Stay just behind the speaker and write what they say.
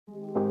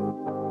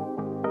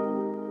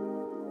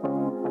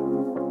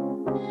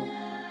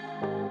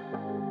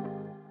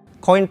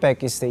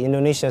Koinpack is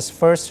Indonesia's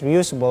first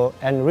reusable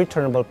and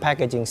returnable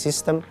packaging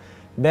system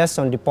based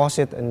on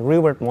deposit and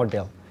reward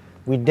model.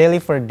 We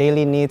deliver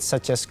daily needs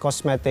such as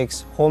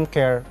cosmetics, home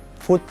care,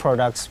 food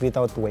products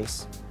without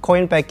waste.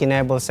 Koinpack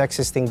enables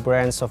existing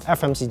brands of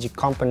FMCG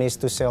companies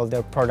to sell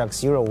their products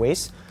zero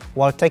waste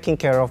while taking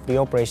care of the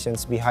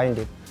operations behind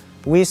it.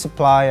 We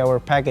supply our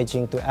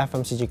packaging to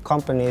FMCG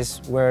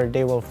companies where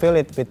they will fill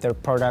it with their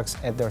products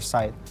at their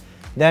site.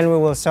 Then we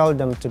will sell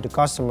them to the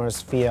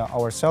customers via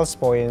our sales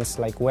points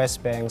like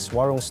West Banks,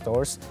 Warung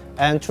stores,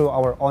 and through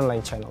our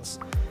online channels.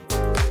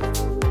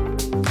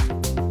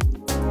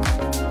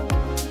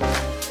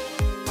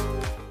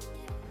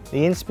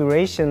 The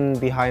inspiration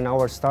behind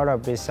our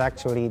startup is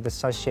actually the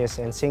sachets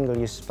and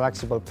single-use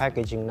flexible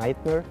packaging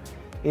nightmare.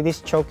 It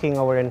is choking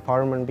our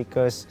environment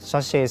because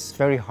sachet is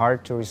very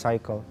hard to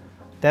recycle.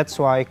 That's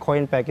why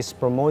Koinpack is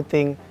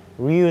promoting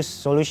reuse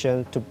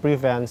solution to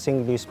prevent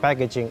single-use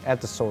packaging at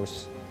the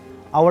source.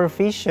 Our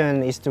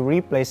vision is to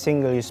replace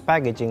single-use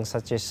packaging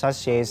such as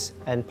sachets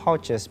and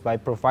pouches by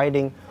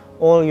providing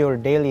all your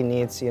daily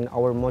needs in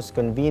our most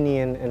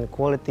convenient and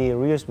quality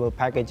reusable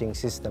packaging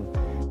system.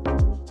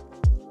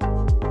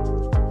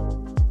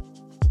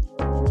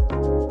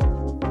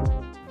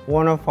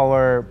 One of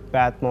our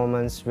bad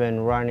moments when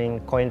running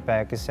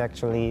Koinpack is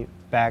actually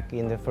back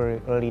in the very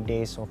early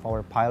days of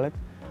our pilot.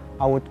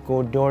 I would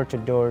go door to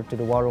door to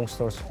the Warung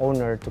store's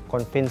owner to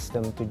convince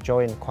them to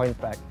join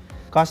Koinpack.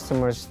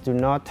 Customers do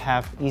not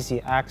have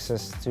easy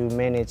access to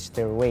manage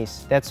their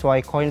waste. That's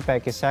why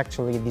Koinpack is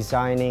actually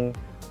designing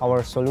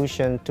our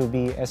solution to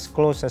be as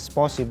close as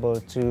possible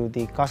to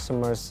the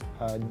customer's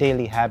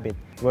daily habit,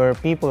 where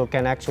people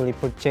can actually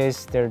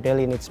purchase their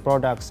daily needs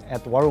products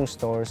at Warung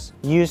stores,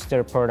 use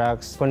their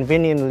products,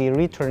 conveniently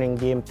returning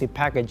the empty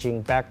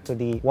packaging back to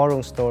the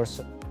Warung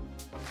stores.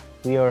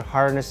 We are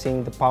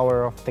harnessing the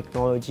power of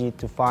technology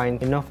to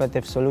find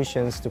innovative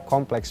solutions to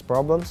complex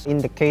problems. In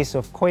the case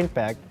of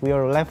Koinpack, we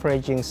are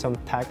leveraging some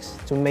techs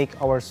to make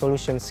our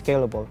solution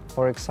scalable.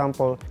 For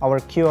example,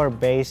 our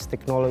QR-based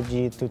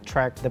technology to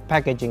track the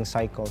packaging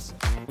cycles.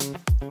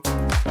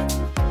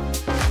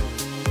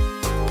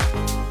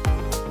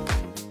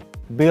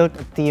 Build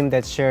a team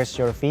that shares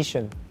your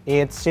vision.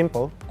 It's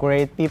simple.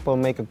 Great people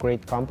make a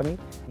great company.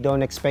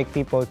 Don't expect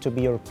people to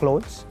be your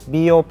clothes.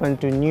 Be open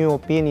to new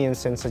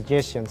opinions and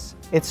suggestions.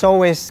 It's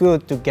always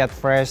good to get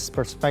fresh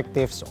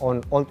perspectives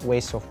on old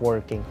ways of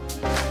working.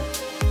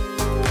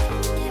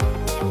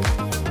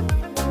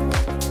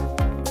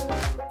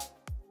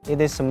 It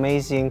is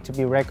amazing to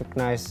be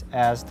recognized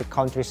as the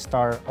country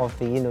star of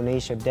the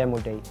Indonesia Demo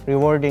Day,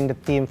 rewarding the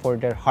team for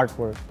their hard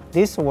work.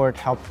 This award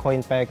helped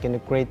Koinpack in a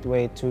great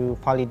way to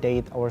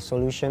validate our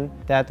solution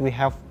that we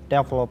have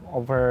developed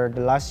over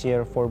the last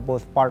year for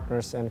both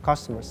partners and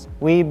customers.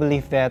 We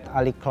believe that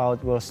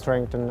AliCloud will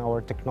strengthen our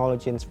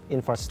technology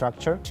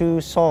infrastructure to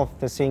solve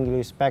the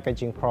single-use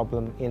packaging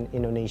problem in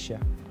Indonesia.